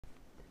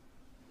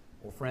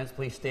Well, friends,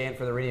 please stand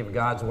for the reading of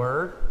God's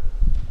Word.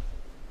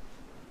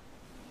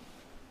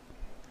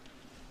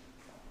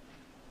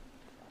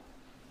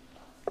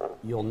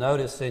 You'll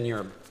notice in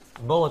your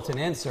bulletin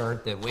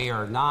insert that we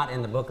are not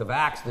in the book of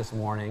Acts this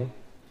morning.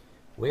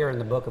 We are in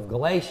the book of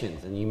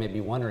Galatians, and you may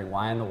be wondering,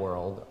 why in the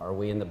world are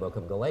we in the book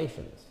of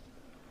Galatians?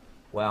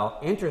 Well,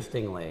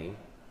 interestingly,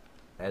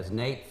 as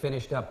Nate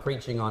finished up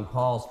preaching on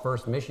Paul's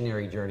first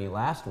missionary journey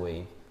last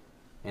week,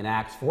 in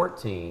Acts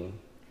 14,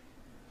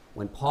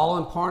 when Paul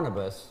and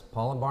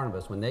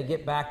Barnabas, when they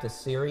get back to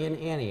Syrian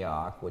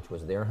Antioch, which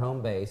was their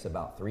home base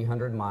about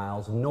 300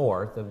 miles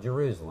north of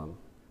Jerusalem,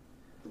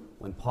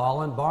 when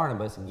Paul and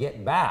Barnabas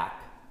get back,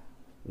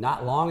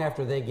 not long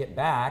after they get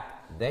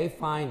back, they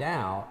find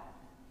out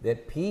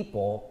that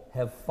people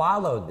have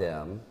followed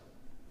them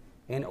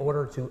in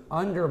order to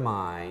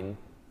undermine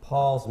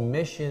Paul's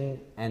mission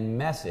and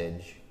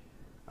message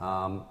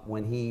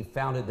when he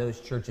founded those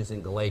churches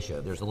in Galatia.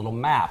 There's a little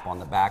map on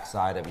the back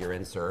side of your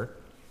insert,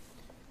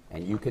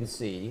 and you can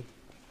see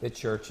the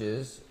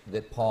churches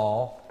that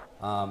Paul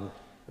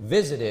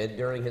visited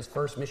during his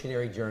first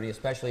missionary journey,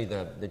 especially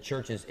the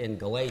churches in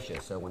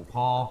Galatia. So when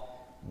Paul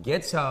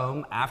gets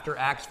home after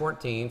Acts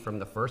 14 from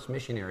the first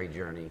missionary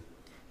journey,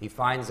 he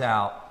finds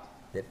out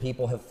that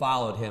people have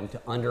followed him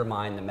to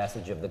undermine the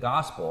message of the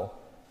gospel.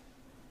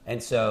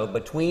 And so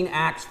between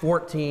Acts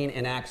 14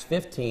 and Acts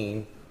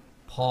 15,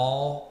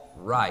 Paul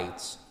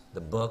writes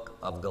the book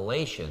of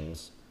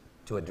Galatians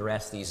to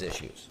address these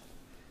issues.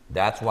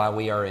 That's why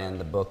we are in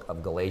the book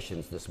of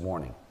Galatians this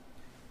morning.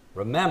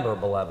 Remember,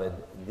 beloved,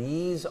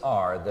 these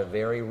are the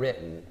very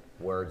written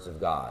words of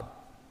God.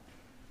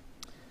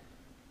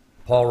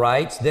 Paul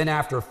writes, "Then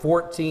after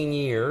 14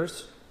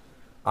 years,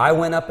 I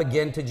went up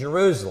again to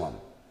Jerusalem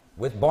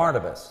with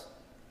Barnabas,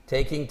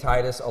 taking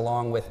Titus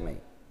along with me.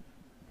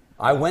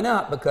 I went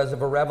up because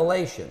of a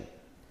revelation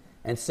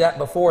and set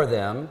before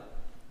them,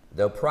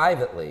 though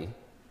privately,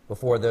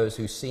 before those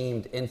who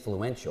seemed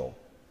influential,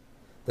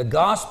 the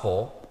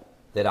gospel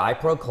that I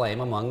proclaim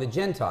among the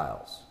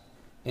Gentiles,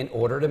 in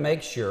order to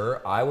make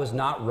sure I was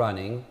not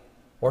running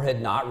or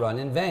had not run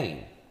in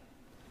vain.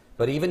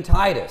 But even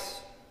Titus,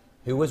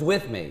 who was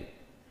with me,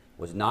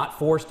 was not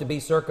forced to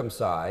be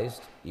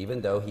circumcised,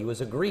 even though he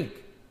was a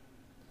Greek.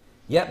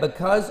 Yet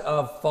because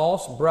of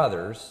false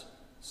brothers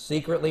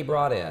secretly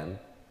brought in,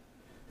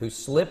 who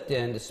slipped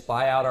in to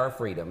spy out our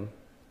freedom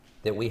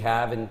that we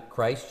have in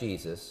Christ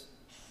Jesus,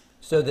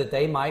 so that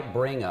they might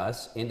bring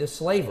us into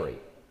slavery.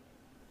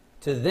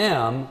 To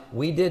them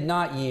we did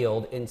not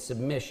yield in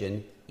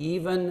submission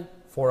even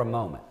for a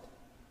moment,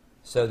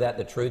 so that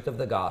the truth of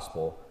the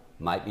gospel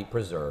might be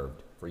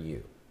preserved for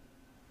you.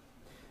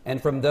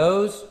 And from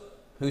those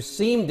who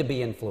seemed to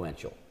be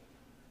influential,"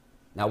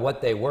 now what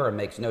they were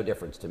makes no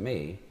difference to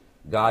me.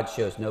 God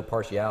shows no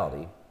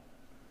partiality.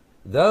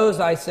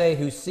 "Those, I say,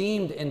 who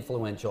seemed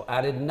influential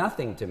added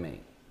nothing to me.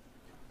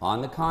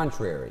 On the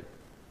contrary,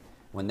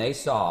 when they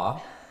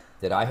saw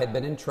that I had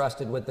been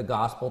entrusted with the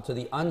gospel to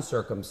the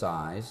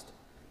uncircumcised,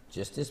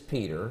 just as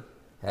Peter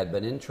had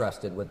been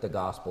entrusted with the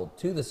gospel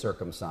to the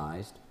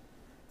circumcised,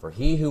 for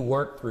he who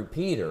worked through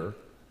Peter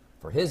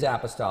for his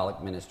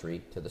apostolic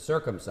ministry to the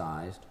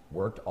circumcised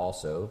worked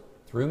also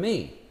through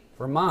me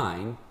for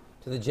mine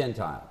to the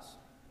Gentiles.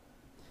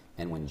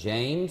 And when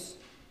James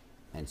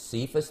and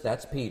Cephas,"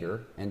 that's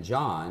Peter, "and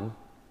John,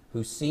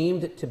 who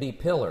seemed to be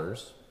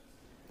pillars,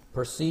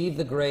 perceived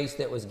the grace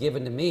that was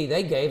given to me,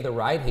 they gave the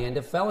right hand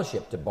of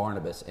fellowship to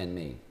Barnabas and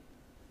me,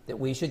 that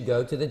we should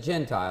go to the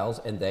Gentiles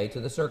and they to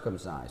the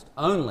circumcised.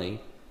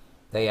 Only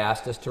they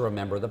asked us to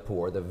remember the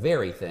poor, the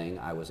very thing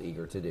I was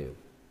eager to do.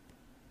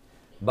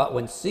 But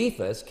when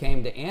Cephas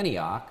came to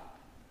Antioch,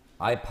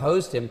 I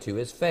opposed him to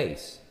his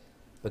face,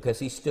 because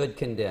he stood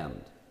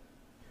condemned.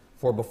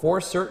 For before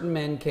certain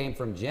men came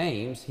from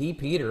James,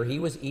 Peter, he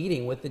was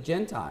eating with the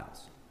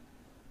Gentiles.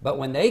 But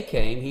when they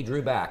came, he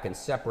drew back and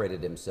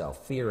separated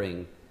himself,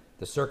 fearing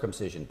the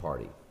circumcision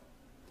party.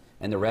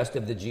 And the rest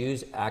of the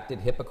Jews acted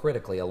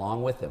hypocritically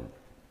along with him,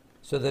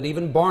 so that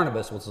even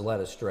Barnabas was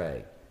led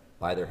astray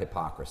by their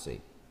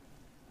hypocrisy.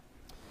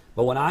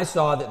 But when I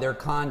saw that their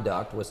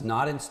conduct was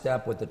not in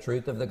step with the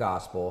truth of the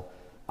gospel,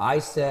 I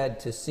said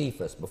to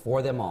Cephas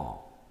before them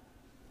all,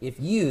 'If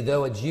you,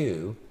 though a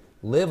Jew,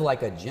 live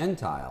like a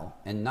Gentile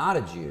and not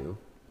a Jew,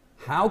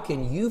 how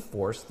can you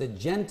force the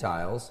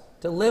Gentiles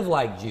to live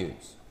like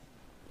Jews?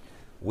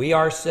 We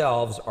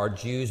ourselves are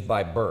Jews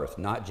by birth,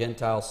 not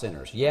Gentile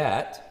sinners.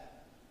 Yet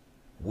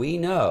we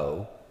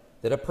know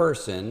that a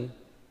person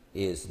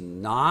is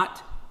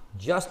not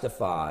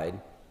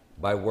justified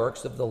by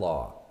works of the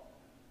law,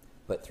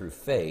 but through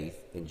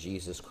faith in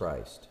Jesus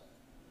Christ.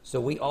 So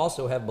we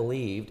also have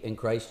believed in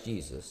Christ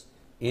Jesus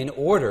in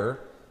order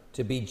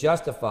to be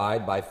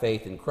justified by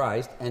faith in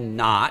Christ and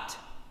not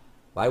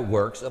by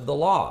works of the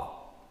law,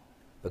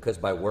 because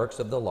by works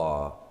of the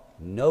law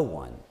no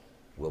one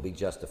will be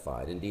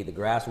justified. Indeed, the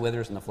grass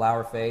withers and the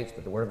flower fades,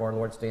 but the word of our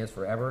Lord stands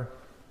forever,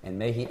 and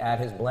may he add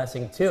his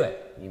blessing to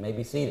it." You may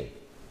be seated.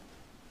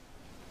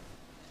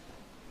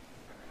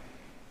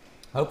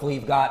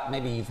 Hopefully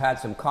maybe you've had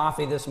some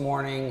coffee this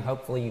morning.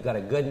 Hopefully you got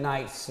a good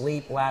night's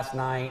sleep last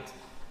night,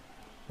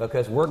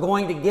 because we're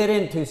going to get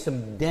into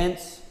some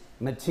dense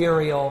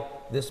material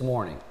this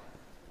morning.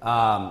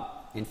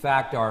 In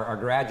fact, our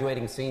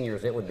graduating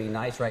seniors, it would be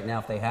nice right now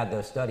if they had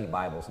those study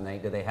Bibles.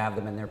 Nate, do they have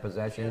them in their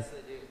possession? Yes,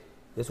 they do.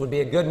 This would be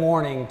a good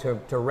morning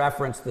to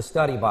reference the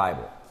study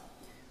Bible.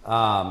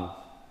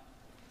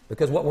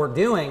 Because what we're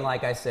doing,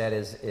 like I said,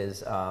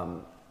 is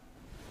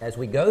as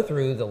we go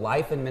through the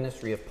life and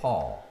ministry of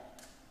Paul,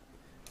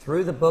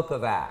 through the book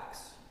of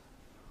Acts,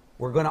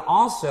 we're going to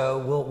also,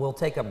 we'll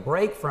take a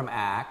break from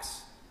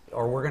Acts,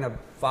 or we're going to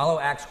follow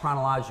Acts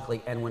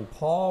chronologically, and when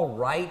Paul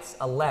writes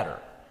a letter,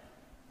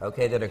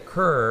 okay, that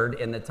occurred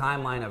in the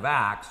timeline of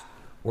Acts,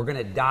 we're going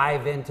to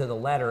dive into the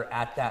letter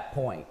at that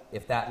point,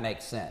 if that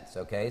makes sense,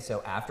 okay?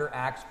 So after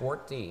Acts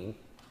 14,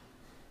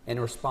 in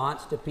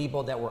response to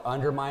people that were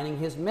undermining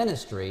his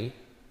ministry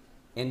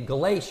in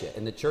Galatia,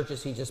 in the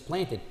churches he just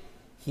planted,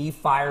 he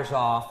fires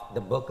off the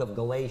book of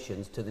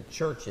Galatians to the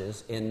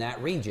churches in that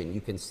region.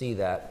 You can see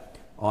that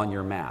on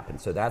your map.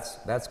 And so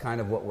that's kind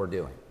of what we're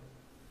doing.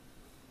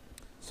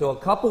 So a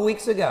couple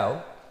weeks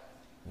ago,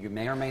 you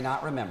may or may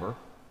not remember,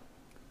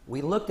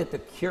 we looked at the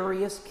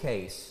curious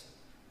case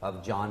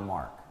of John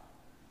Mark,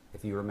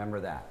 if you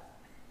remember that.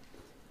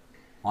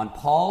 On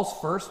Paul's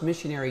first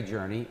missionary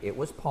journey, it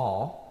was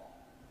Paul,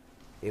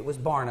 it was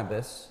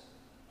Barnabas,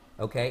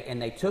 okay,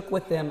 and they took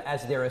with them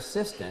as their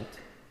assistant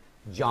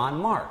John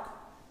Mark.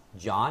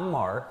 John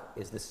Mark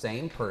is the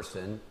same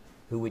person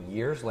who would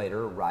years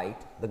later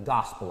write the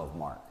Gospel of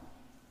Mark.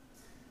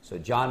 So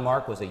John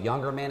Mark was a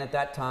younger man at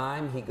that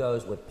time. He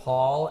goes with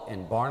Paul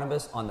and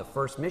Barnabas on the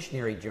first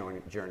missionary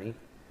journey.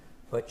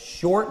 But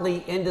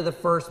shortly into the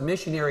first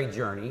missionary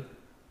journey,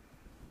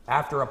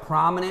 after a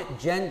prominent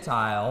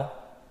Gentile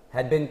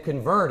had been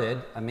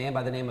converted, a man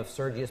by the name of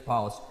Sergius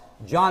Paulus,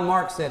 John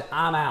Mark said,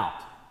 "I'm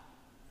out."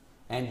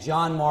 And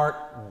John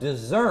Mark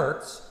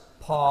deserts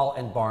Paul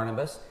and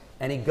Barnabas,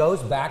 and he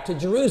goes back to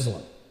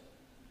Jerusalem.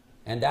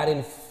 And that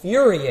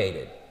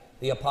infuriated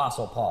the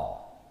Apostle Paul.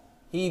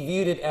 He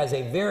viewed it as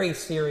a very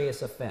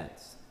serious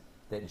offense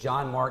that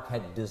John Mark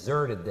had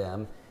deserted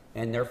them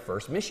in their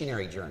first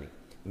missionary journey.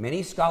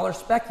 Many scholars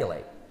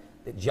speculate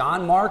that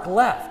John Mark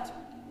left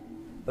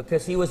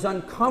because he was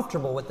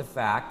uncomfortable with the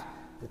fact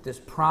that this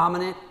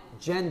prominent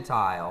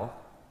Gentile,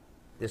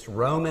 this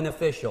Roman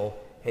official,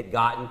 had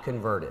gotten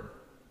converted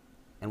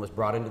and was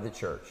brought into the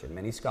church. And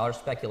many scholars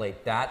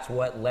speculate that's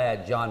what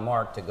led John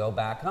Mark to go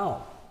back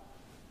home.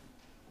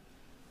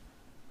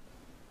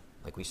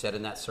 Like we said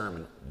in that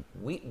sermon,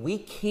 we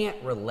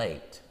can't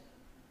relate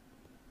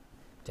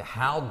to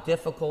how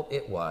difficult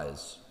it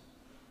was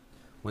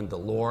when the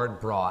Lord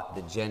brought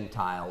the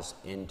Gentiles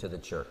into the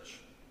church.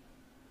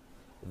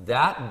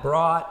 That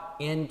brought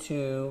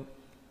into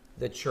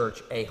the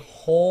church a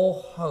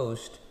whole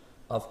host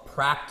of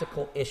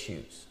practical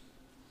issues.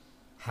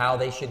 How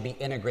they should be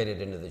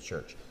integrated into the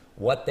church,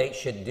 what they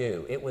should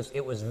do. It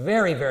was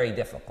very, very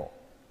difficult.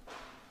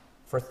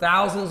 For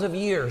thousands of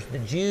years, the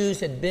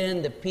Jews had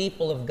been the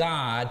people of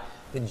God.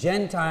 The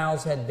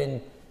Gentiles had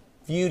been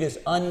viewed as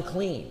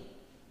unclean.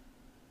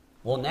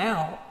 Well,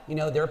 now,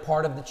 they're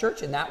part of the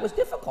church, and that was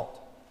difficult.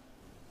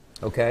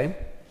 Okay?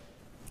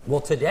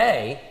 Well,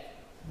 today,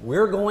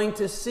 we're going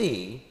to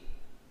see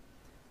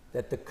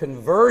that the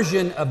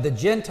conversion of the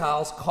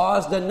Gentiles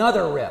caused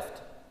another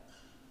rift.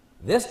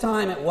 This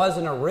time it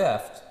wasn't a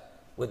rift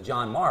with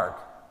John Mark.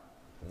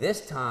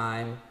 This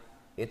time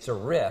it's a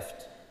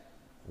rift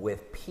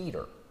with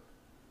Peter.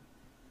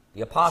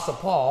 The Apostle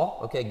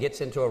Paul, gets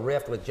into a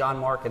rift with John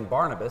Mark and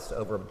Barnabas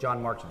over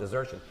John Mark's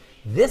desertion.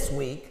 This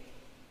week,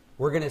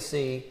 we're going to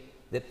see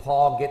that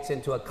Paul gets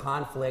into a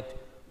conflict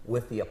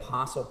with the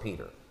Apostle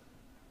Peter,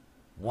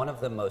 one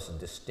of the most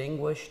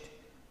distinguished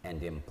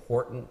and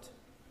important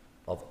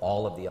of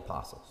all of the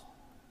apostles.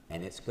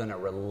 And it's going to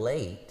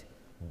relate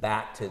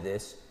back to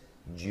this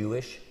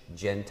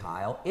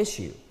Jewish-Gentile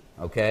issue,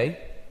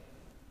 okay?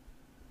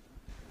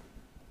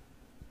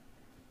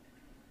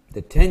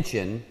 The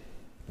tension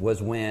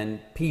was when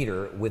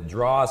Peter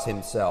withdraws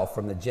himself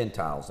from the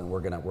Gentiles, and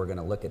we're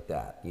gonna look at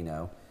that.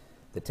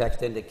 The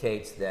text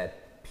indicates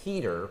that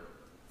Peter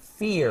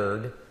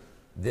feared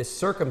this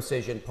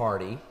circumcision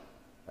party,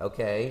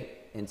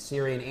 in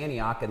Syrian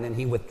Antioch, and then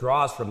he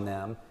withdraws from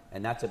them,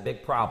 and that's a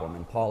big problem,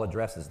 and Paul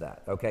addresses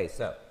that. Okay,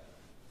 so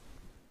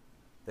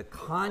the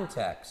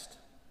context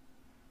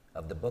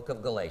of the book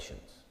of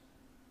Galatians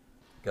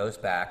goes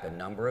back a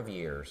number of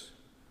years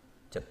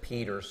to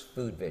Peter's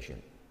food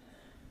vision,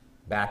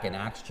 back in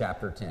Acts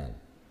chapter 10.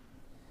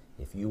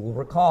 If you will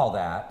recall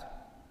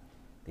that,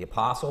 the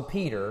Apostle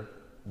Peter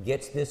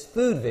gets this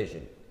food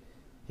vision.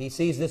 He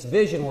sees this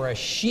vision where a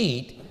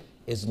sheet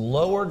is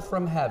lowered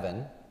from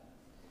heaven,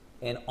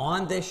 and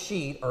on this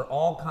sheet are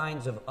all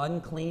kinds of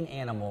unclean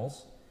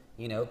animals.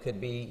 Could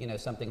be,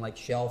 something like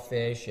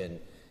shellfish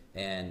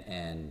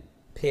and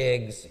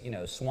pigs,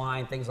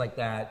 swine, things like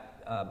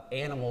that,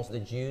 animals the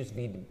Jews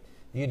viewed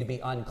to be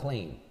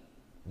unclean.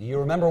 Do you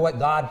remember what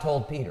God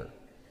told Peter?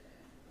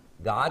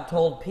 God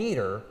told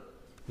Peter,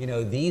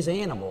 these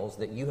animals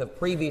that you have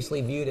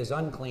previously viewed as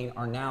unclean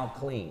are now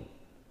clean.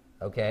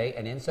 Okay?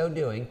 And in so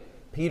doing,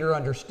 Peter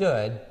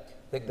understood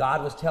that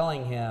God was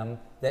telling him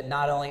that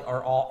not only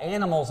are all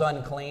animals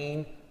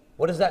unclean,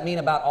 what does that mean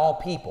about all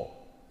people,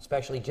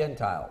 especially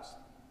Gentiles?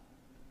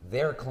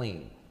 They're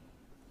clean.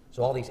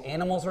 So all these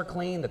animals are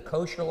clean, the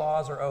kosher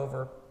laws are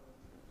over,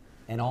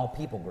 and all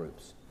people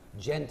groups,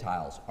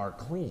 Gentiles, are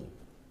clean.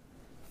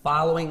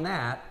 Following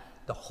that,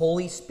 the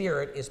Holy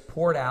Spirit is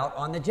poured out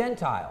on the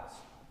Gentiles.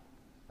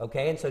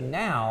 Okay, and so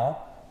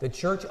now the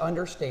church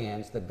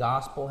understands the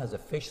gospel has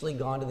officially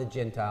gone to the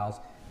Gentiles,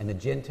 and the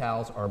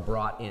Gentiles are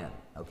brought in.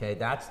 Okay,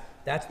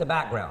 that's the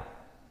background.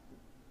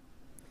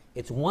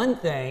 It's one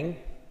thing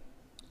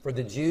for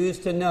the Jews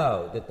to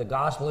know that the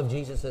gospel of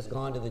Jesus has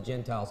gone to the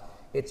Gentiles.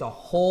 It's a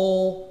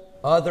whole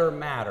other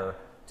matter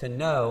to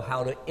know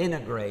how to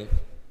integrate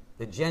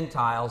the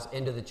Gentiles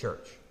into the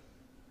church.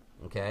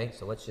 Okay,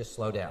 so let's just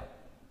slow down.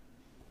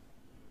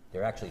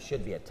 There actually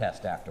should be a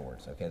test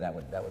afterwards. Okay, that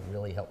would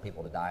really help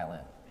people to dial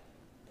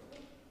in.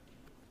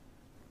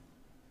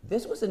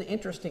 This was an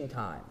interesting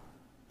time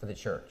for the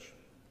church,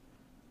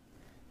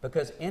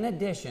 because in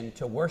addition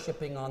to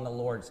worshiping on the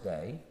Lord's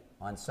Day,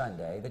 on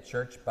Sunday, the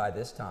church by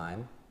this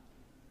time,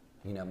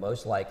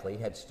 most likely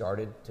had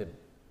started to,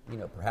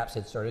 perhaps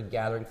had started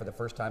gathering for the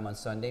first time on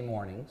Sunday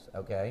mornings,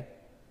 okay?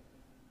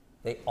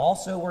 They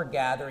also were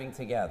gathering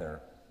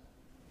together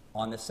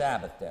on the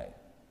Sabbath day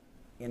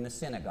in the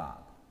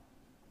synagogue.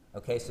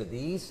 Okay, so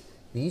these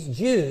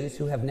Jews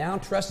who have now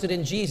trusted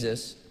in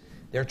Jesus,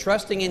 they're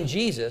trusting in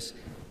Jesus,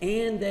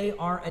 and they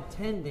are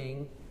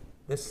attending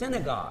the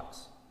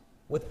synagogues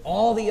with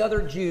all the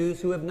other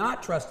Jews who have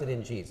not trusted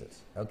in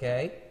Jesus,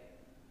 okay?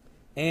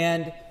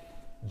 And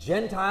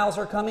Gentiles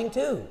are coming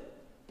too.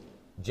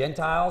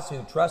 Gentiles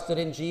who trusted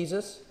in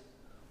Jesus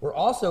were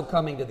also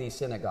coming to these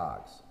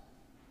synagogues.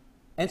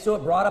 And so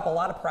it brought up a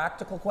lot of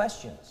practical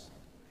questions.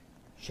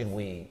 Should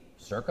we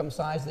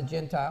circumcise the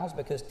Gentiles?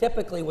 Because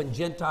typically when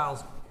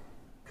Gentiles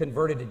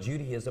converted to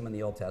Judaism in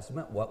the Old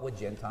Testament, what would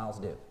Gentiles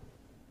do?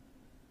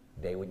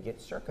 They would get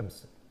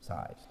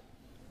circumcised.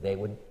 They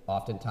would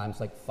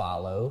oftentimes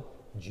follow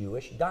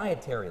Jewish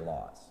dietary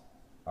laws.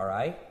 All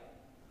right?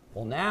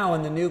 Well, now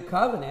in the new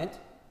covenant,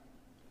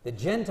 the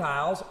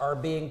Gentiles are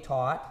being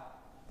taught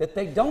that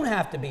they don't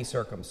have to be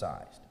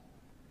circumcised.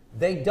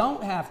 They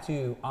don't have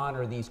to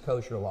honor these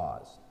kosher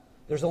laws.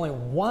 There's only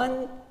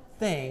one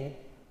thing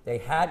they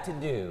had to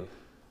do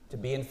to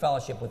be in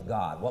fellowship with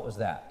God. What was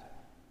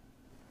that?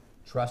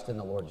 Trust in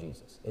the Lord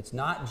Jesus. It's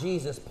not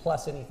Jesus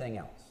plus anything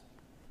else.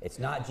 It's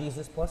not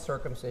Jesus plus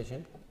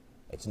circumcision.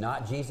 It's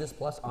not Jesus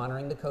plus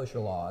honoring the kosher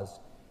laws.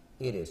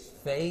 It is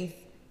faith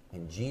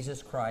in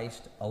Jesus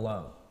Christ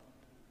alone.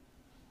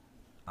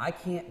 I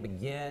can't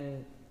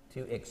begin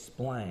to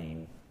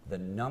explain the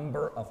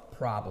number of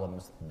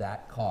problems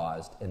that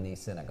caused in these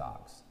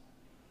synagogues.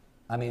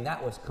 I mean,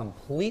 that was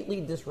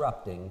completely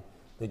disrupting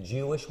the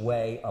Jewish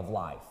way of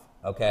life,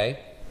 okay?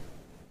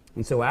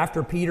 And so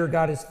after Peter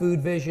got his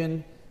food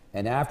vision,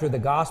 and after the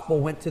gospel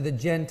went to the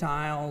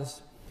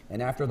Gentiles,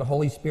 and after the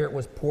Holy Spirit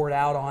was poured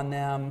out on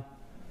them,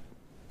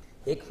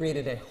 it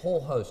created a whole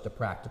host of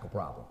practical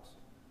problems.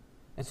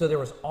 And so there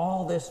was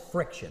all this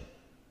friction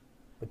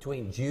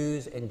between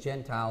Jews and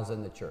Gentiles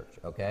in the church,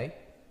 okay?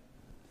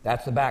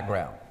 That's the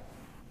background.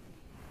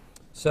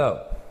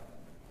 So,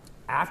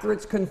 after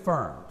it's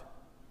confirmed,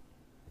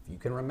 if you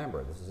can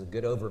remember, this is a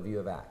good overview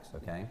of Acts,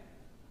 okay?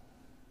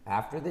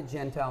 After the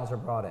Gentiles are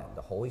brought in,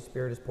 the Holy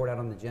Spirit is poured out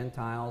on the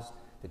Gentiles,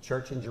 the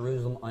church in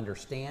Jerusalem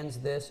understands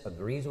this,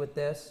 agrees with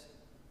this.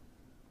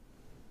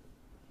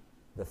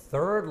 The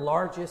third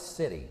largest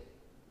city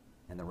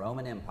in the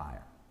Roman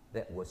Empire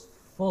that was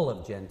full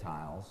of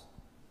Gentiles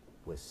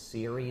was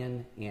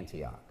Syrian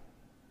Antioch,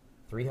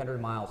 300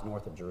 miles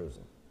north of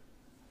Jerusalem.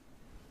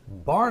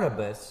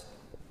 Barnabas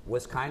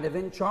was kind of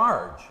in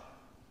charge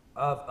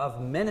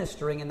of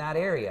ministering in that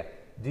area.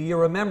 Do you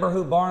remember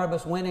who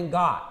Barnabas went and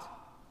got?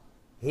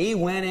 He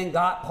went and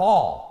got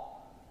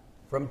Paul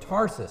from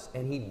Tarsus,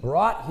 and he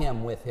brought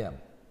him with him.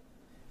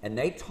 And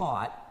they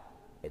taught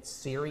at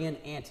Syrian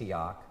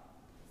Antioch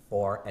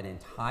for an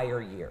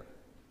entire year.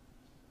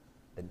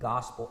 The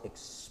gospel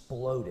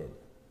exploded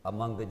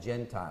among the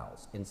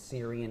Gentiles in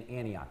Syrian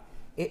Antioch.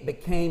 It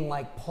became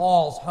like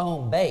Paul's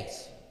home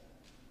base.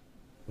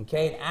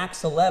 Okay, in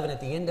Acts 11, at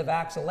the end of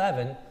Acts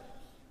 11,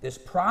 this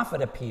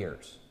prophet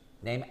appears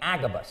named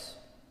Agabus.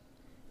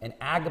 And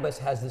Agabus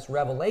has this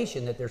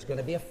revelation that there's going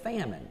to be a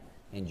famine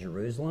in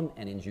Jerusalem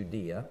and in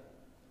Judea.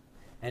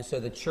 And so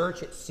the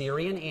church at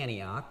Syrian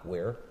Antioch,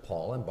 where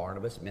Paul and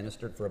Barnabas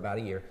ministered for about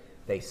a year,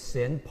 they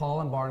send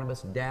Paul and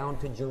Barnabas down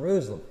to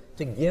Jerusalem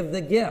to give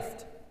the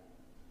gift.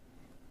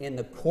 In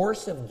the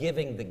course of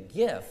giving the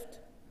gift,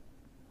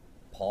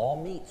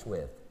 Paul meets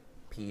with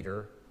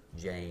Peter,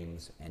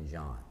 James, and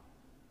John.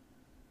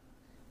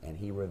 And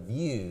he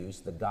reviews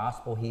the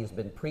gospel he's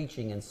been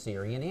preaching in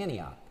Syrian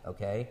Antioch,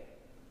 okay?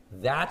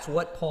 That's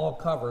what Paul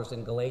covers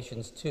in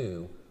Galatians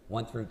 2,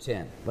 1 through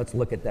 10. Let's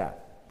look at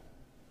that.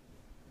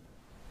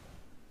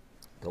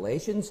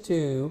 Galatians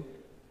 2,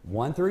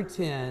 1 through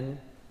 10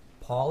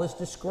 Paul is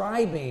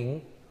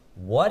describing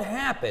what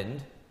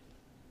happened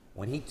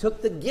when he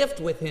took the gift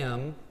with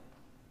him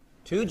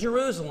to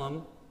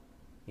Jerusalem.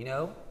 You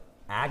know,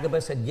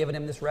 Agabus had given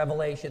him this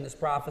revelation, this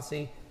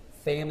prophecy.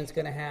 Famine's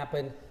going to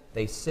happen.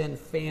 They send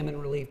famine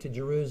relief to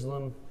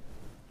Jerusalem.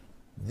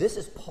 This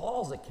is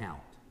Paul's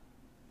account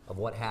of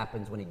what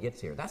happens when he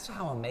gets here. That's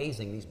how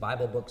amazing these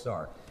Bible books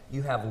are.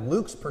 You have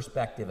Luke's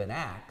perspective in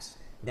Acts.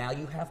 Now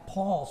you have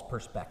Paul's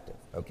perspective,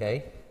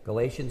 okay?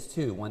 Galatians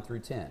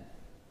 2:1-10.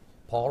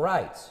 Paul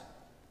writes,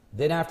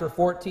 then after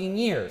 14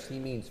 years, he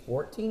means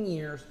 14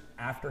 years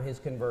after his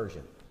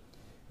conversion.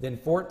 Then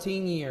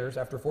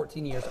after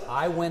 14 years,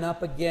 I went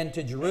up again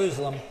to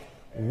Jerusalem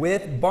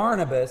with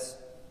Barnabas,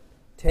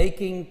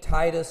 taking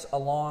Titus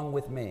along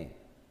with me.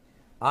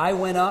 I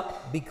went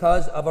up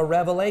because of a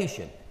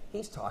revelation.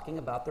 He's talking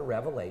about the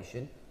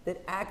revelation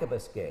that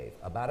Agabus gave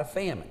about a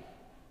famine.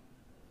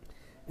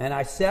 And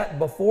I sat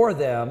before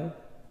them,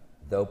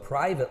 though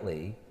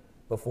privately,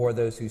 before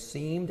those who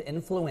seemed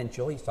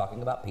influential. He's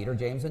talking about Peter,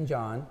 James, and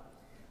John.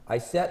 I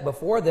set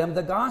before them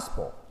the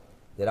gospel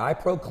that I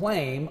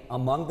proclaim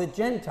among the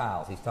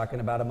Gentiles. He's talking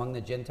about among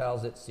the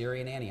Gentiles at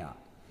Syrian Antioch,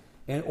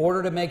 in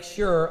order to make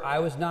sure I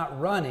was not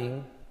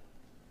running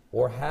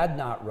or had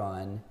not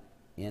run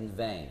in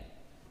vain.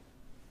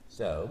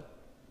 So,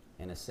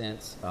 in a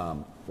sense,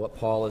 what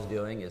Paul is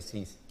doing is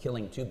he's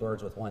killing two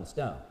birds with one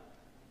stone.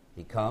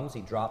 He comes,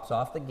 he drops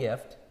off the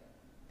gift,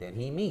 then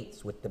he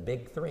meets with the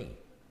big three,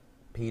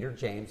 Peter,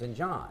 James, and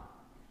John.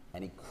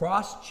 And he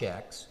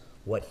cross-checks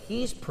what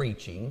he's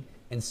preaching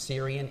in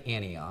Syrian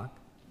Antioch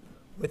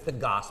with the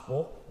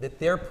gospel that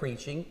they're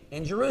preaching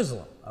in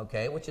Jerusalem,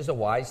 okay, which is a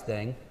wise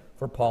thing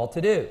for Paul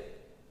to do.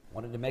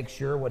 Wanted to make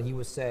sure what he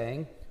was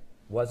saying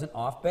wasn't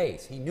off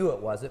base. He knew it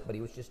wasn't, but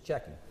he was just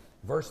checking.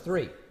 Verse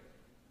 3,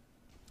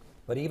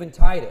 but even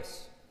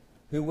Titus,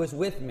 who was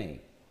with me,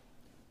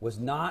 was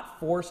not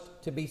forced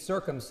to be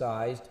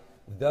circumcised,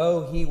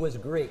 though he was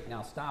Greek.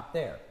 Now stop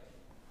there.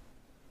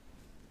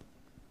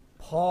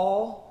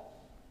 Paul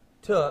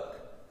took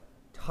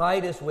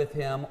Titus with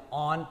him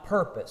on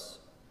purpose.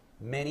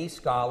 Many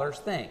scholars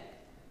think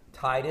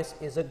Titus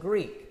is a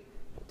Greek.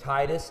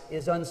 Titus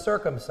is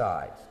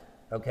uncircumcised.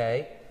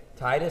 Okay?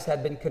 Titus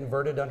had been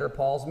converted under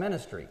Paul's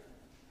ministry.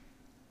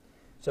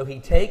 So he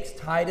takes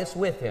Titus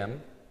with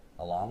him,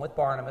 along with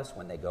Barnabas,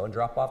 when they go and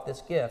drop off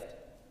this gift.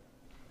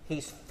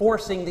 He's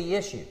forcing the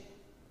issue.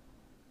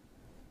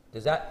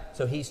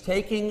 So he's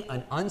taking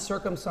an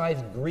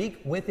uncircumcised Greek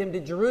with him to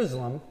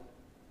Jerusalem,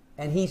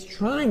 and he's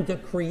trying to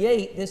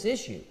create this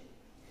issue.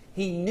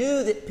 He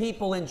knew that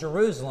people in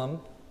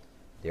Jerusalem,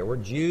 there were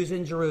Jews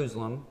in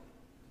Jerusalem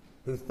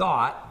who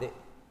thought that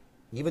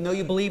even though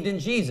you believed in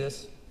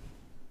Jesus,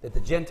 that the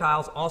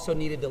Gentiles also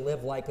needed to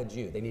live like a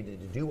Jew. They needed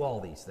to do all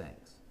these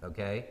things,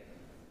 okay?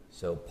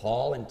 So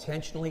Paul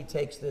intentionally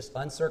takes this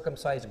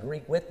uncircumcised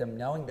Greek with him,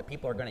 knowing that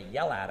people are going to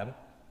yell at him.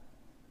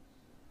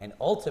 And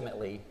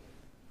ultimately,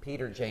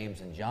 Peter,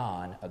 James, and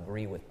John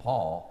agree with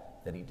Paul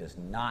that he does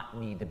not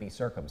need to be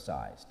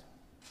circumcised.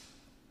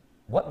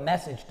 What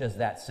message does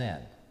that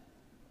send?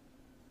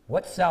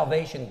 What's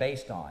salvation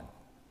based on?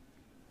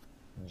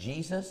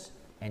 Jesus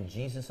and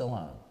Jesus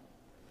alone.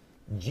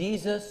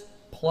 Jesus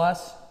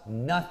plus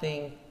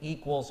nothing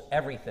equals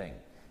everything.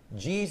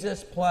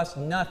 Jesus plus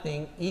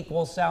nothing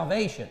equals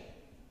salvation.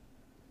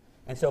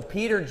 And so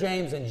Peter,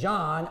 James, and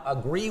John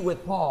agree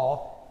with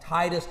Paul,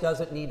 Titus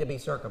doesn't need to be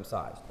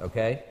circumcised,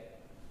 okay?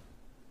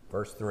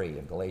 Verse 3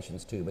 of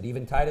Galatians 2. But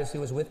even Titus, who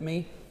was with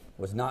me,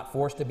 was not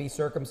forced to be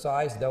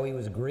circumcised, though he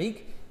was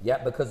Greek,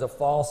 yet because of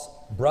false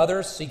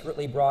brothers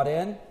secretly brought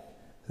in,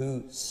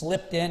 who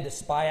slipped in to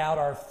spy out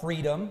our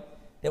freedom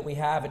that we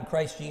have in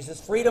Christ Jesus.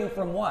 Freedom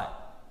from what?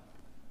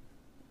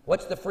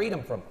 What's the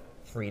freedom from?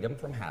 Freedom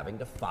from having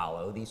to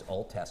follow these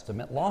Old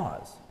Testament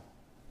laws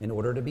in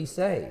order to be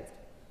saved.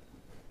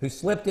 Who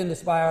slipped in to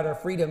spy out our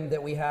freedom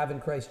that we have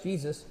in Christ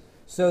Jesus,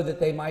 so that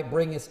they might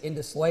bring us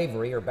into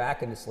slavery or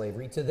back into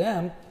slavery. To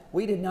them,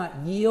 we did not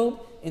yield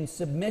in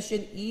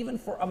submission even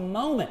for a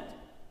moment,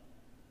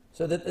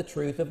 so that the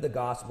truth of the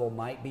gospel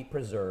might be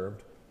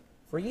preserved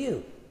for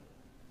you.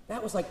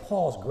 That was like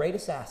Paul's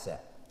greatest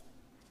asset.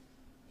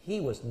 He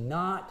was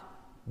not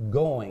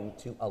going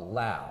to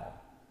allow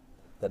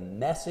the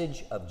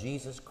message of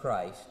Jesus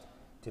Christ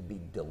to be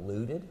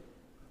diluted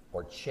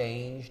or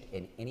changed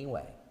in any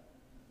way.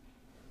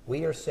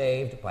 We are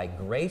saved by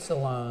grace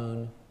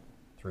alone,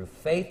 through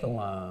faith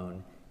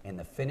alone, in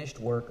the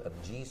finished work of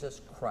Jesus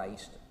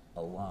Christ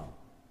alone.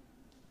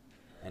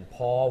 And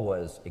Paul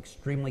was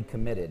extremely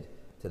committed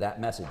to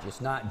that message. It's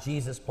not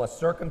Jesus plus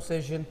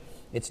circumcision.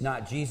 It's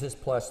not Jesus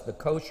plus the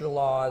kosher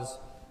laws.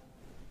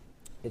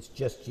 It's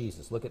just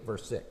Jesus. Look at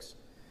verse 6.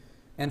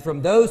 And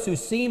from those who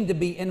seem to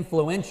be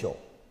influential.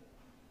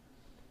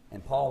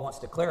 And Paul wants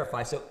to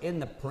clarify. So in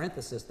the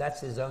parenthesis,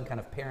 that's his own kind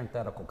of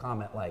parenthetical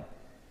comment, like,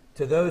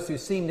 to those who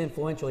seemed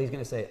influential, he's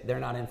going to say, they're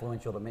not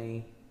influential to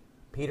me.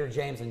 Peter,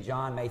 James, and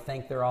John may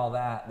think they're all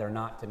that. They're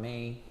not to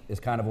me, is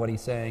kind of what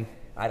he's saying.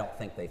 I don't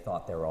think they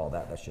thought they were all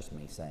that. That's just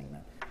me saying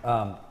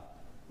that.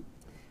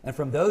 And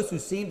from those who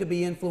seem to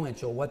be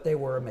influential, what they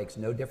were makes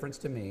no difference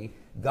to me.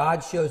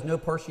 God shows no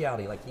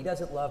partiality. Like he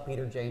doesn't love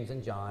Peter, James,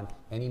 and John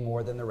any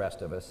more than the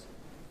rest of us.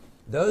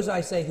 Those, I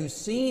say, who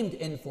seemed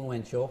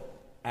influential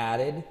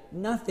added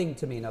nothing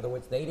to me. In other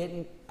words, they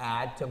didn't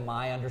add to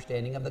my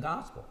understanding of the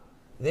gospel.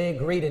 They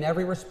agreed in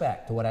every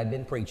respect to what I'd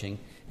been preaching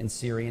in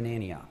Syrian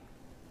Antioch.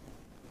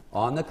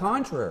 On the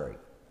contrary,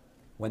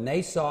 when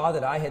they saw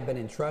that I had been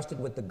entrusted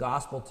with the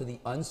gospel to the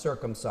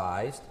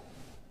uncircumcised,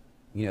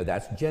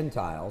 that's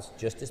Gentiles,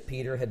 just as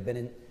Peter had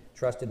been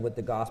entrusted with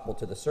the gospel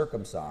to the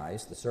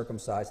circumcised,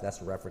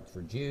 that's a reference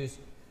for Jews.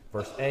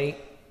 Verse 8,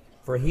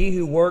 for he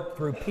who worked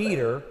through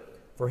Peter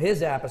for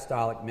his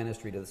apostolic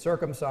ministry to the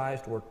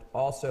circumcised worked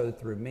also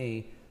through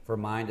me for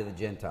mine to the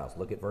Gentiles.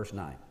 Look at verse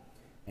 9.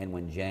 And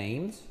when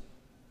James,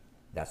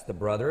 that's the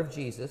brother of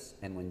Jesus,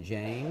 and when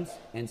James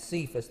and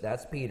Cephas,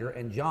 that's Peter,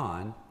 and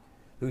John,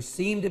 who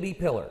seemed to be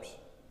pillars,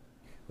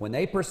 when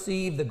they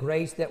perceived the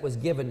grace that was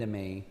given to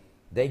me,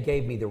 they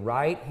gave me the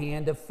right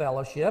hand of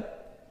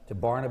fellowship to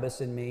Barnabas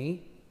and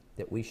me,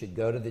 that we should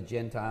go to the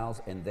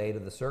Gentiles and they to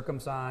the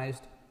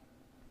circumcised.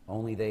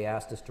 Only they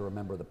asked us to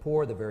remember the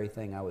poor, the very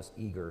thing I was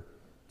eager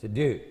to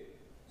do.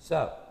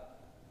 So,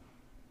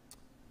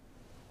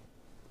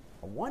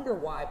 I wonder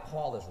why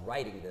Paul is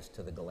writing this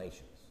to the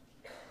Galatians.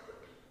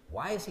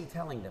 Why is he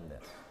telling them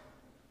this?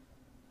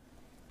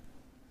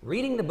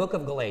 Reading the book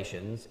of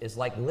Galatians is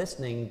like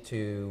listening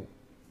to,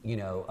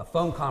 a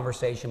phone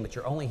conversation, but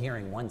you're only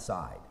hearing one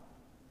side.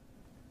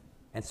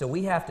 And so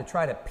we have to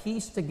try to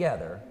piece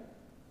together,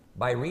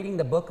 by reading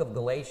the book of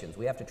Galatians,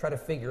 we have to try to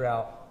figure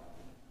out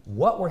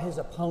what were his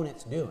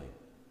opponents doing.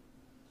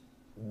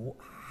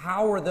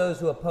 How were those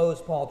who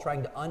opposed Paul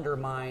trying to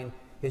undermine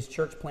his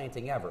church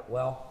planting effort?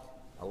 Well,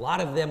 a lot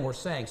of them were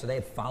saying, so they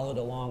had followed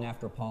along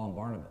after Paul and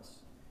Barnabas.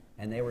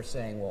 And they were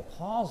saying, well,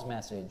 Paul's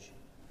message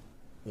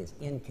is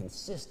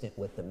inconsistent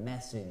with the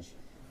message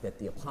that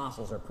the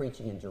apostles are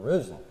preaching in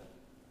Jerusalem.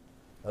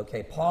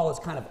 Okay, Paul is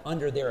kind of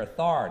under their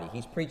authority.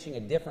 He's preaching a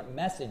different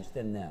message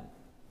than them.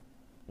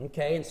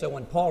 Okay, and so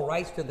when Paul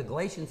writes to the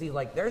Galatians, he's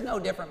like, there's no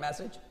different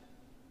message.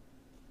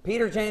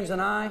 Peter, James,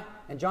 and I,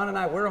 and John and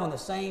I, we're on the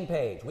same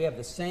page. We have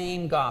the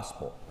same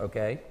gospel,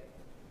 okay?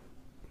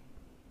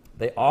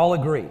 They all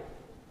agree.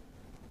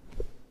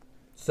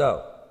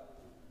 So,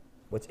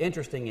 what's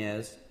interesting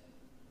is,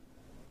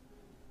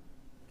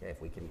 okay, if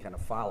we can kind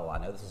of follow, I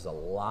know this is a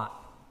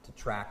lot to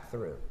track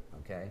through,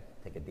 okay?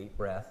 Take a deep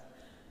breath.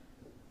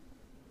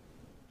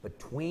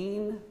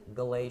 Between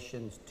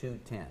Galatians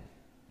 2:10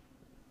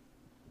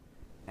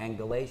 and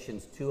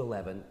Galatians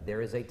 2:11,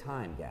 there is a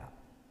time gap.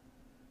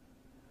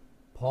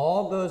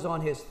 Paul goes on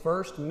his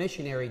first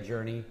missionary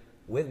journey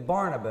with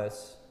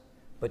Barnabas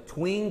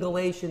between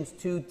Galatians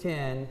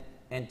 2:10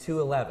 and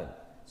 2:11.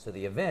 So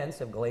the events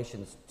of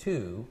Galatians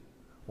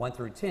 2:1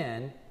 through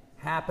 10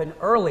 happen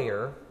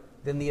earlier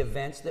than the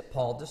events that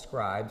Paul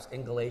describes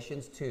in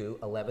Galatians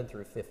 2:11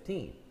 through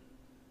 15.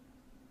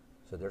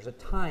 So there's a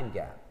time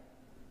gap.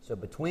 So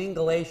between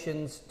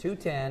Galatians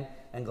 2:10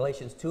 and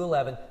Galatians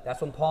 2:11,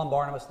 that's when Paul and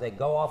Barnabas, they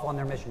go off on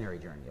their missionary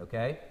journey,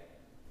 okay?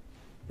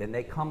 Then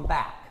they come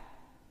back,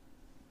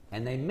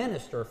 and they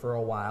minister for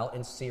a while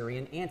in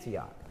Syrian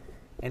Antioch.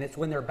 And it's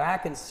when they're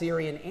back in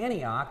Syrian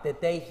Antioch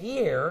that they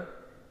hear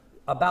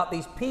about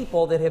these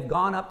people that have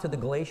gone up to the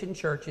Galatian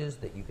churches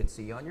that you can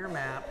see on your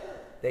map.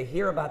 They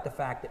hear about the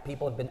fact that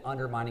people have been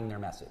undermining their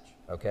message,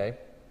 okay?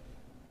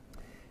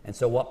 And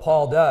so what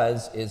Paul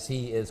does is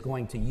he is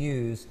going to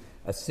use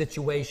a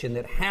situation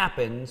that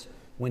happens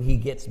when he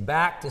gets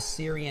back to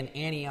Syrian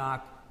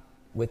Antioch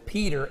with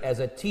Peter as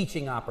a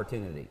teaching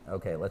opportunity.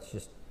 Okay,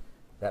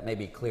 that may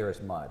be clear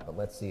as mud, but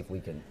let's see if we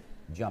can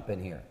jump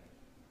in here.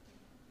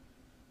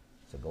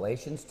 So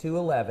Galatians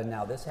 2:11,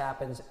 now this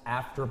happens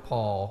after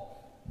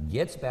Paul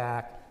gets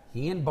back.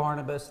 He and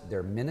Barnabas,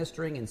 they're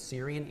ministering in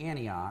Syrian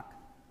Antioch,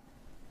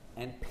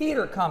 and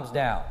Peter comes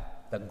down,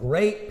 the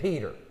great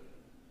Peter.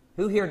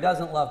 Who here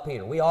doesn't love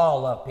Peter? We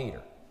all love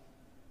Peter.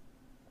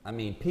 I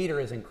mean, Peter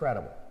is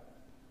incredible.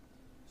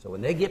 So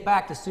when they get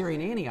back to Syrian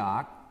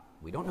Antioch,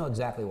 we don't know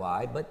exactly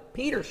why, but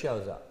Peter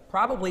shows up,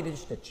 probably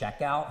just to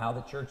check out how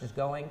the church is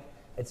going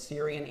at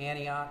Syrian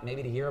Antioch,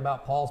 maybe to hear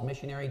about Paul's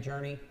missionary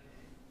journey.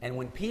 And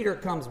when Peter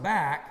comes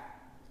back,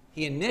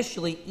 he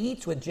initially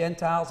eats with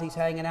Gentiles. He's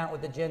hanging out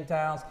with the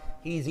Gentiles.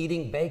 He's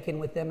eating bacon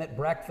with them at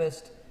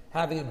breakfast,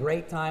 having a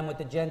great time with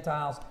the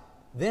Gentiles.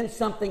 Then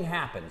something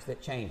happens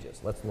that changes.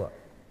 Let's look.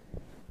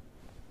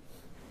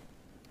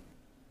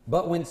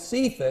 But when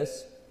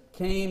Cephas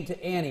came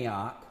to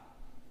Antioch,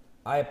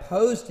 I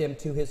opposed him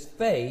to his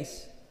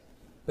face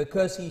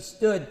because he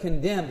stood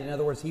condemned. In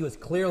other words, he was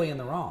clearly in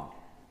the wrong.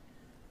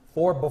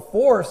 For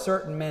before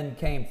certain men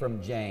came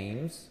from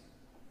James,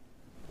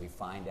 we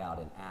find out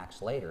in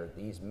Acts later,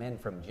 these men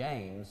from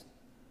James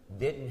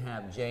didn't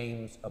have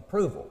James'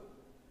 approval.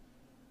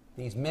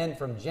 These men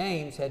from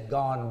James had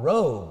gone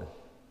rogue.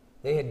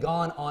 They had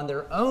gone on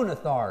their own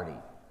authority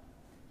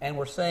and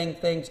were saying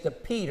things to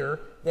Peter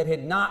that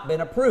had not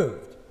been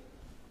approved.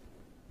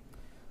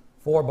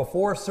 For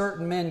before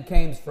certain men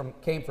came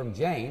from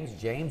James,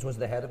 James was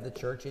the head of the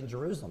church in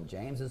Jerusalem.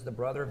 James is the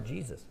brother of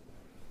Jesus.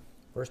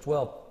 Verse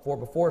 12, for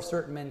before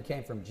certain men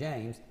came from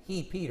James,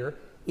 he, Peter,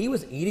 he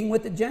was eating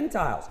with the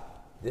Gentiles.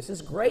 This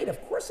is great.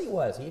 Of course he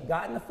was. He had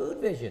gotten the food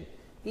vision.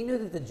 He knew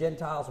that the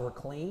Gentiles were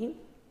clean.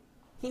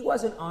 He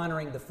wasn't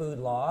honoring the food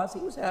laws. He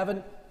was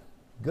having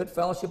good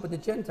fellowship with the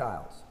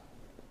Gentiles.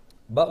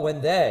 But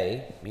when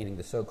they, meaning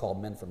the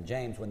so-called men from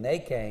James, when they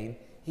came,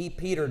 he,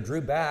 Peter,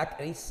 drew back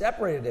and he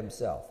separated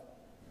himself,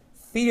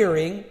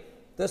 fearing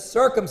the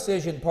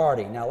circumcision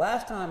party. Now,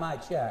 last time I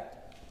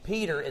checked,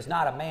 Peter is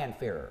not a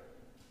man-fearer.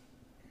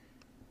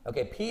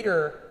 Okay,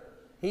 Peter,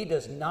 he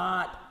is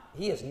not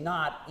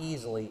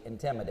easily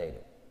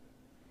intimidated.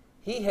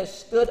 He has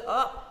stood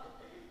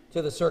up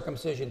to the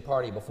circumcision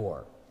party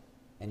before.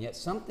 And yet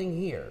something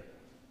here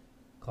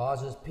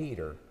causes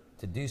Peter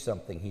to do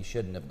something he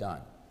shouldn't have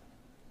done.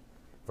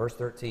 Verse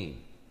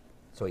 13.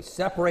 So he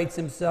separates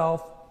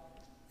himself,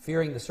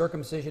 fearing the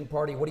circumcision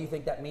party. What do you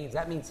think that means?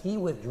 That means he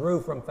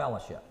withdrew from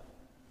fellowship.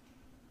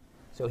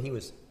 So he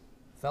was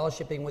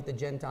fellowshipping with the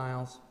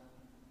Gentiles,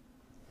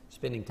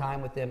 spending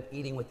time with them,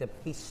 eating with them.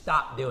 He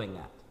stopped doing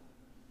that.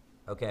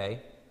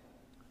 Okay?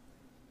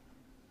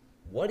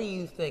 What do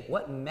you think,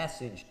 what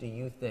message do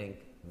you think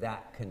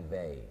that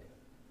conveyed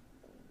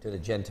to the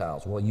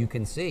Gentiles? Well, you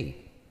can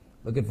see.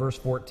 Look at verse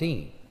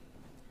 14.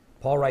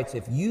 Paul writes,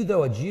 if you,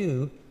 though a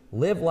Jew,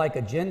 live like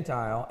a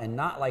Gentile and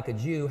not like a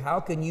Jew, how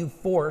can you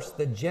force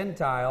the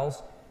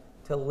Gentiles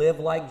to live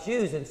like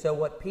Jews? And so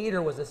what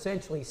Peter was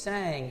essentially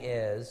saying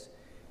is,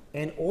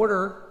 in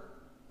order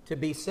to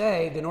be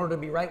saved, in order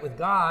to be right with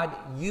God,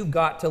 you've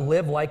got to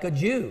live like a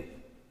Jew.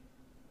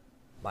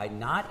 By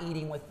not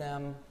eating with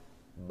them,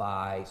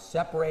 by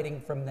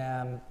separating from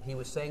them, he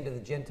was saying to the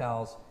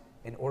Gentiles,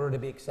 in order to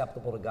be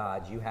acceptable to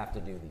God, you have to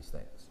do these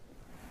things.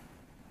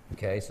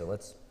 Okay, so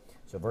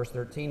verse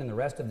 13, and the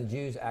rest of the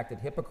Jews acted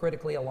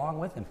hypocritically along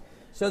with him,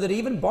 so that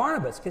even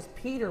Barnabas, because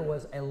Peter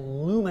was a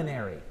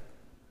luminary.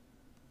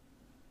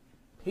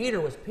 Peter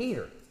was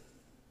Peter.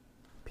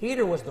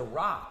 Peter was the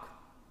rock.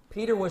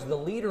 Peter was the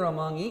leader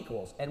among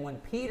equals. And when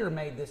Peter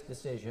made this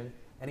decision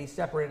and he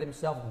separated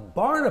himself,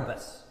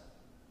 Barnabas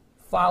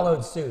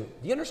followed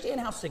suit. Do you understand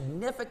how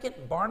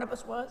significant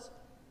Barnabas was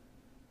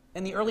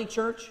in the early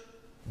church?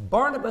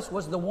 Barnabas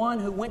was the one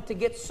who went to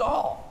get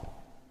Saul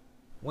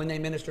when they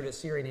ministered at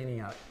Syria and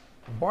Antioch.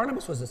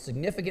 Barnabas was a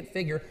significant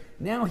figure.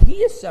 Now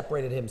he has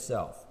separated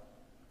himself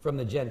from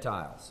the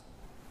Gentiles.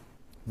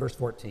 Verse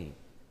 14.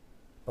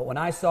 But when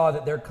I saw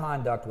that their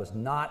conduct was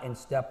not in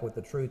step with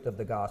the truth of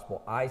the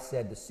gospel, I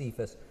said to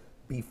Cephas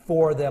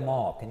before them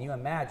all. Can you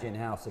imagine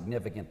how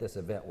significant this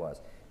event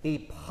was?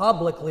 He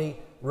publicly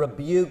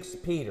rebukes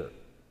Peter.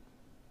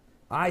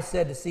 I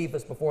said to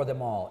Cephas before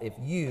them all, if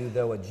you,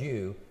 though a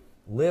Jew,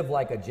 live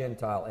like a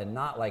Gentile and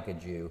not like a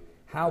Jew,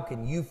 how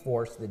can you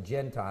force the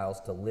Gentiles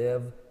to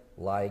live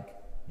like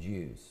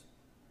Jews?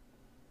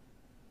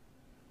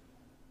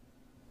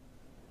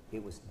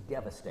 It was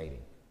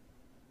devastating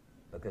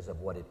because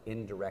of what it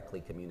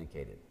indirectly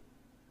communicated.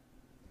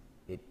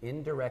 It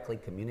indirectly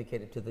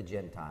communicated to the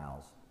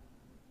Gentiles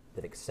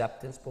that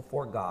acceptance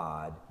before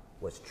God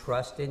was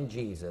trust in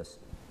Jesus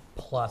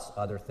plus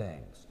other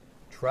things.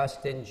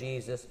 Trust in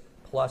Jesus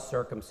plus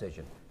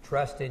circumcision.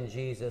 Trust in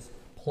Jesus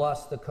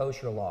plus the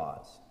kosher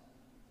laws.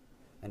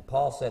 And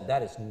Paul said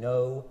that is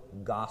no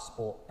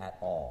gospel at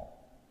all.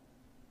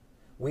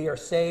 We are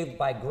saved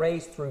by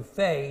grace through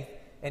faith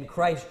in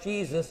Christ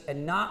Jesus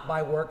and not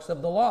by works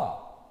of the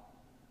law.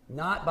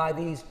 Not by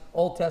these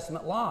Old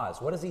Testament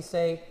laws. What does he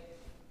say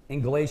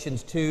in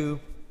Galatians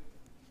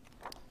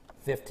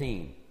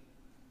 2:15?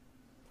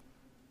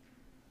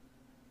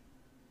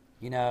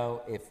 You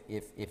know,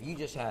 if you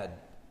just had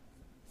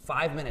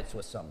 5 minutes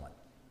with someone,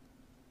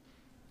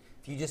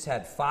 if you just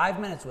had 5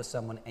 minutes with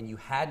someone and you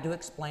had to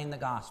explain the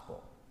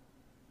gospel,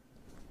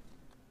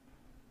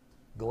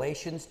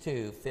 Galatians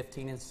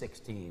 2:15 and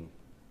 16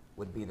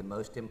 would be the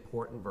most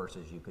important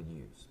verses you could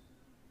use.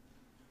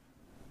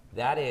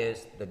 That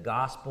is the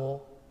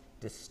gospel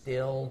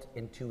distilled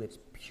into its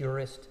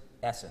purest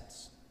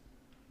essence.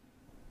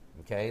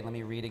 Okay, let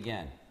me read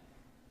again.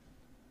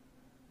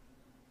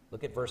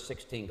 Look at verse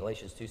 16,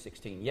 Galatians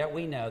 2:16. Yet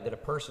we know that a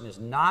person is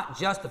not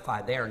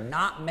justified. They are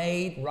not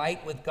made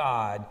right with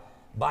God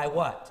by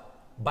what?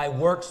 By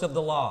works of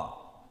the law.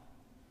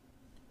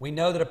 We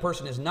know that a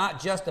person is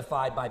not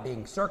justified by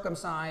being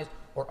circumcised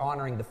or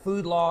honoring the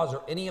food laws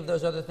or any of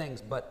those other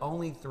things, but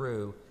only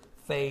through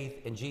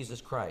faith in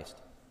Jesus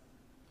Christ.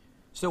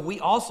 So we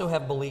also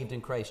have believed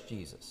in Christ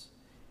Jesus.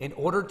 In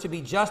order to be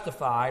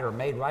justified or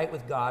made right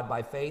with God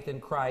by faith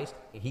in Christ,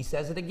 he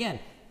says it again,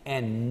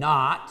 and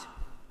not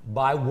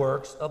by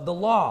works of the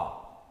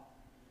law.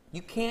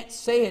 You can't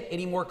say it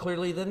any more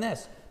clearly than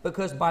this,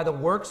 because by the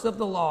works of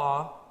the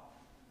law,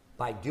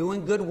 by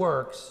doing good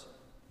works,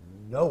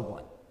 no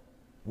one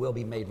will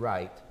be made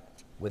right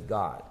with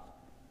God.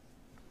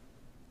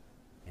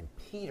 And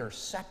Peter,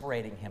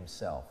 separating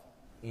himself,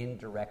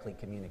 indirectly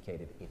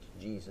communicated it's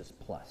Jesus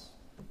plus.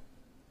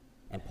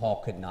 And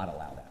Paul could not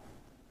allow that.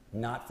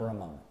 Not for a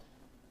moment.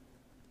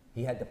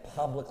 He had to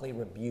publicly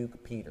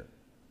rebuke Peter.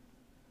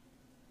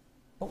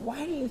 But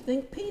why do you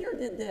think Peter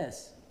did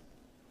this?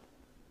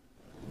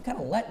 I'm kind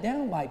of let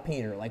down by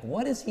Peter. Like,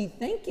 what is he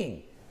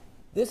thinking?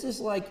 This is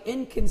like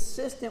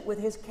inconsistent with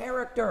his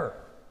character.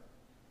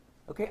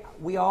 Okay,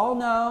 we all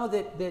know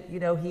that you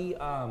know,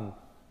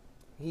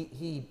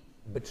 he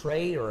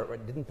betrayed, or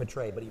didn't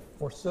betray, but he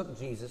forsook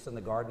Jesus in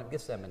the Garden of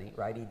Gethsemane,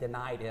 right? He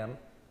denied him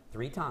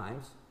 3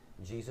 times.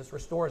 Jesus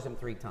restores him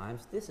 3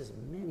 times. This is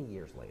many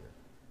years later.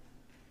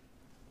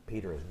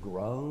 Peter has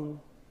grown.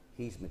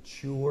 He's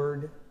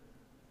matured.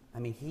 I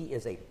mean, he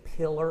is a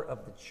pillar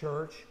of the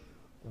church.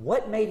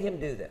 What made him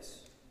do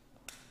this?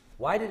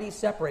 Why did he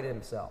separate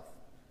himself?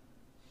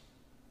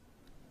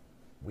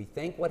 We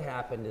think what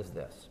happened is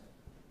this.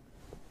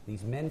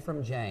 These men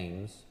from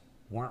James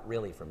weren't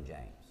really from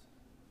James,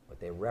 but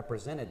they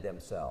represented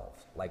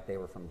themselves like they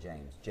were from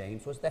James.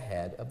 James was the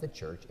head of the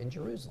church in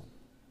Jerusalem.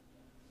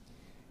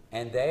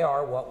 And they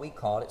are what we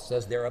call, it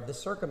says they're of the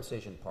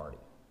circumcision party.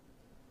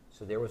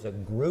 So there was a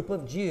group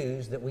of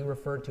Jews that we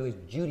referred to as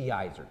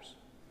Judaizers.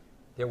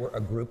 There were a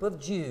group of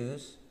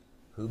Jews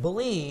who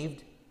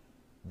believed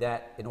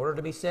that in order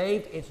to be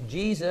saved, it's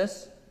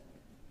Jesus,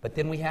 but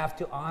then we have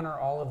to honor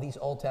all of these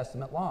Old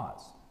Testament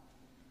laws.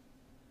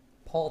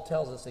 Paul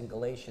tells us in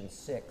Galatians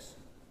 6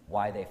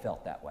 why they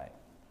felt that way.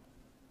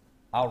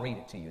 I'll read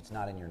it to you. It's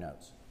not in your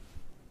notes.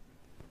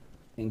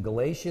 In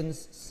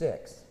Galatians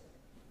 6,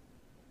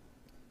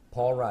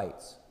 Paul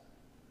writes,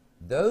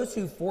 "Those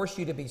who force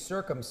you to be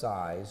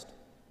circumcised,"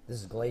 this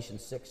is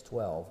Galatians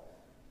 6:12,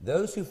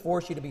 "those who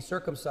force you to be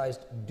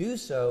circumcised do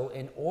so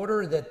in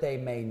order that they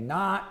may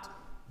not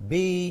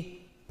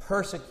be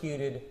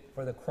persecuted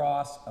for the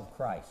cross of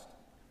Christ."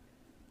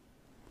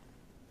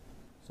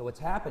 So what's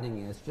happening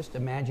is, just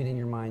imagine in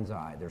your mind's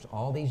eye, there's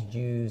all these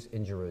Jews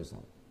in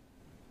Jerusalem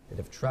that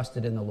have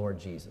trusted in the Lord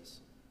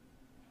Jesus.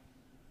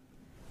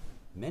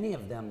 Many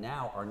of them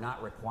now are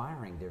not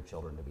requiring their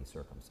children to be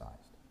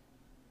circumcised.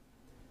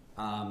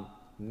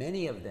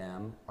 Many of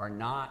them are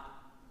not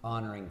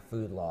honoring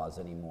food laws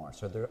anymore.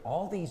 So there are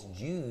all these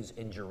Jews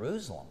in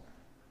Jerusalem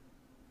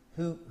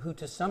who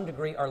to some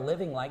degree are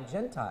living like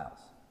Gentiles.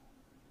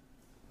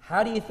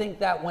 How do you think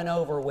that went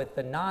over with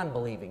the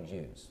non-believing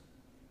Jews?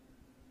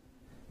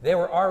 They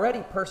were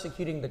already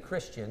persecuting the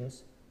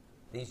Christians,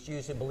 these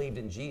Jews who believed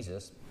in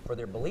Jesus, for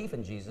their belief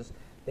in Jesus.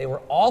 They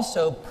were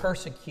also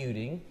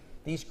persecuting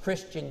these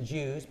Christian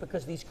Jews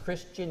because these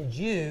Christian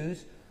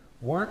Jews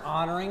weren't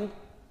honoring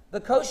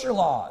the kosher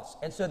laws.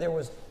 And so there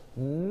was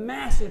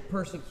massive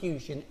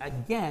persecution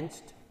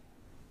against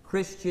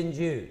Christian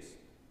Jews.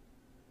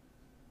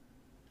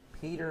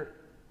 Peter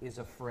is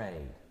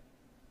afraid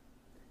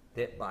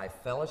that by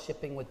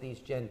fellowshipping with these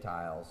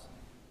Gentiles,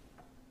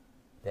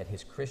 that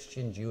his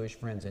Christian Jewish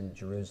friends in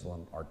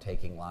Jerusalem are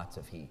taking lots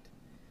of heat.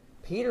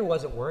 Peter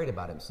wasn't worried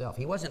about himself.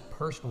 He wasn't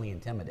personally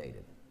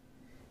intimidated.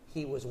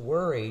 He was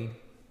worried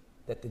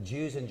that the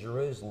Jews in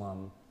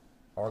Jerusalem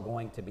are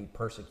going to be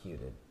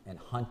persecuted and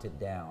hunted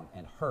down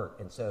and hurt.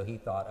 And so he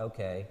thought,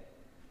 okay,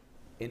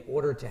 in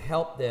order to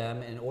help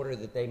them, in order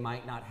that they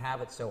might not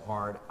have it so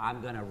hard,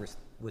 I'm going to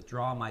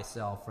withdraw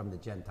myself from the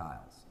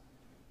Gentiles.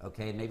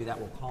 Okay, maybe that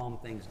will calm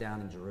things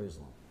down in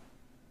Jerusalem.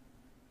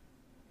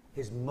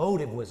 His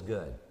motive was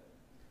good.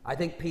 I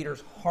think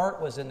Peter's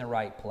heart was in the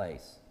right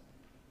place.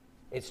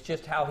 It's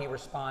just how he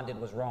responded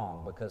was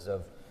wrong because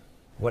of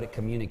what it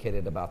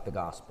communicated about the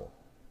gospel.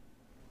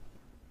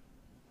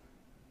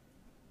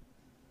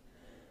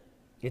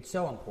 It's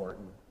so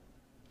important.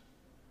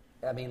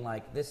 I mean,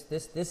 like, this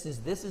is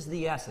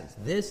the essence.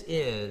 This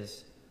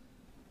is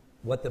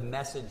what the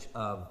message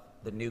of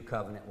the new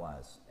covenant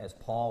was, as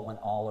Paul went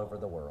all over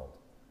the world.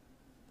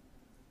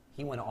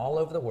 He went all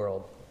over the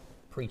world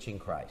preaching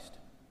Christ,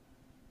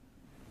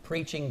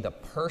 preaching the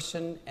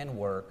person and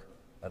work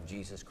of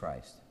Jesus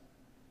Christ.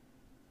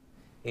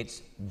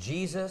 It's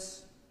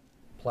Jesus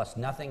plus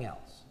nothing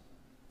else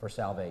for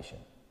salvation.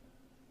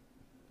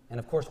 And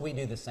of course, we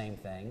do the same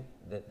thing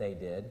that they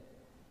did.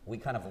 We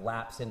kind of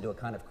lapse into a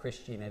kind of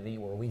Christianity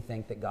where we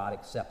think that God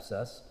accepts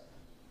us,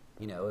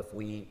 you know, if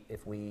we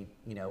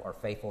you know, are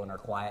faithful in our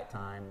quiet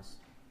times,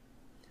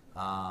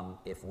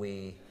 if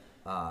we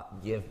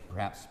give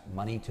perhaps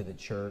money to the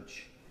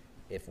church,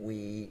 if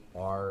we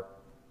are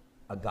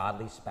a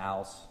godly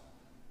spouse,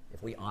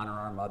 if we honor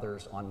our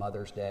mothers on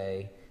Mother's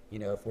Day, you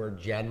know, if we're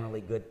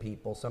generally good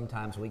people.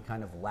 Sometimes we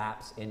kind of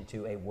lapse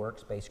into a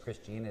works-based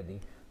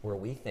Christianity where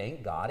we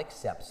think God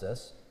accepts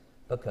us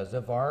because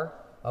of our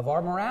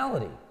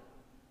morality.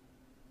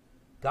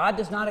 God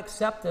does not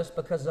accept us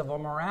because of our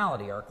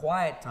morality, our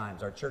quiet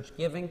times, our church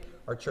giving,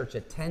 our church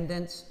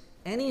attendance,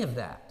 any of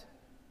that.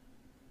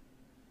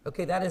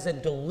 Okay, that is a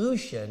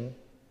dilution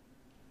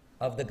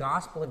of the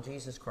gospel of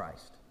Jesus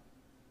Christ.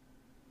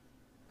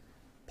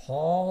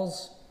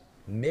 Paul's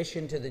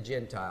mission to the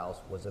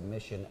Gentiles was a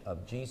mission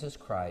of Jesus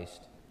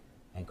Christ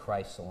and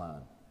Christ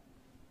alone.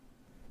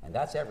 And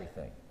that's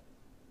everything.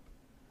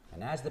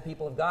 And as the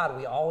people of God,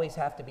 we always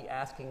have to be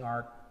asking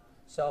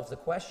ourselves the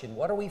question,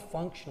 what are we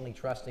functionally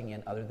trusting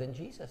in other than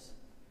Jesus?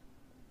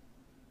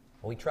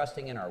 Are we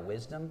trusting in our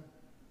wisdom?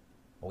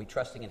 Are we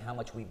trusting in how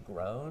much we've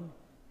grown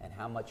and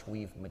how much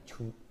we've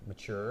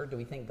matured? Do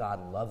we think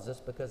God loves us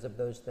because of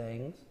those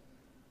things?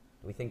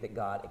 Do we think that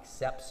God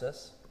accepts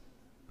us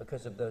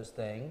because of those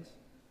things?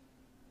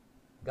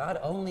 God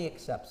only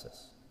accepts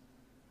us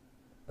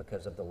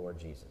because of the Lord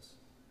Jesus,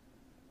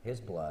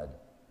 his blood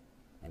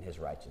and his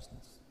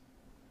righteousness.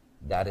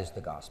 That is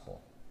the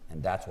gospel,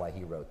 and that's why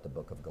he wrote the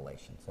book of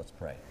Galatians. Let's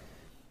pray.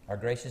 Our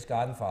gracious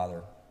God and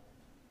Father,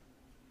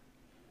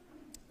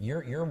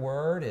 your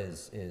word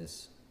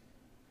is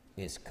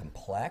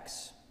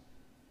complex,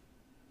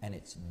 and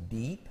it's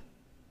deep,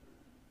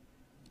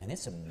 and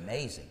it's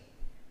amazing.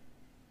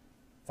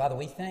 Father,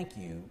 we thank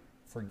you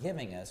for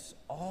giving us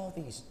all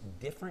these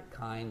different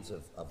kinds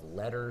of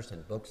letters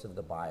and books of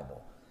the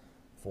Bible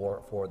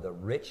for the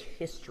rich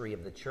history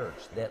of the church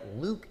that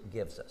Luke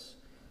gives us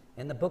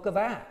in the book of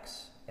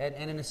Acts, and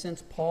in a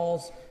sense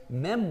Paul's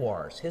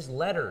memoirs, his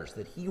letters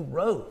that he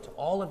wrote to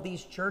all of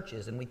these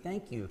churches. And we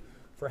thank you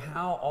for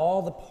how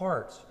all the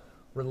parts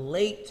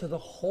relate to the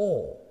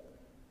whole,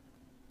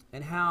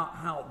 and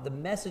how the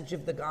message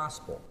of the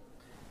gospel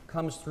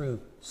comes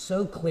through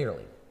so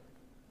clearly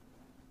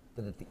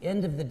that at the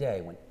end of the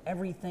day, when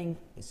everything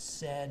is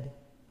said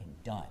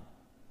and done,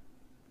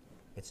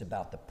 it's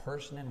about the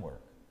person and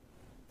work,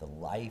 the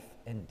life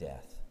and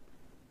death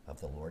of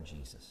the Lord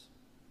Jesus.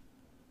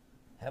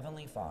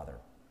 Heavenly Father,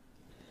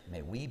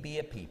 may we be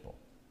a people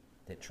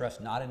that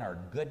trust not in our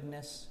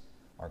goodness,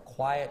 our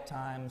quiet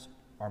times,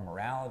 our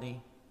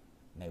morality.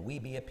 May we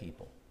be a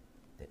people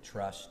that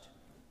trust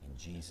in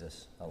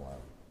Jesus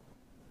alone.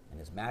 In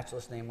his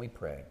matchless name we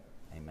pray.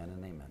 Amen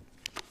and amen.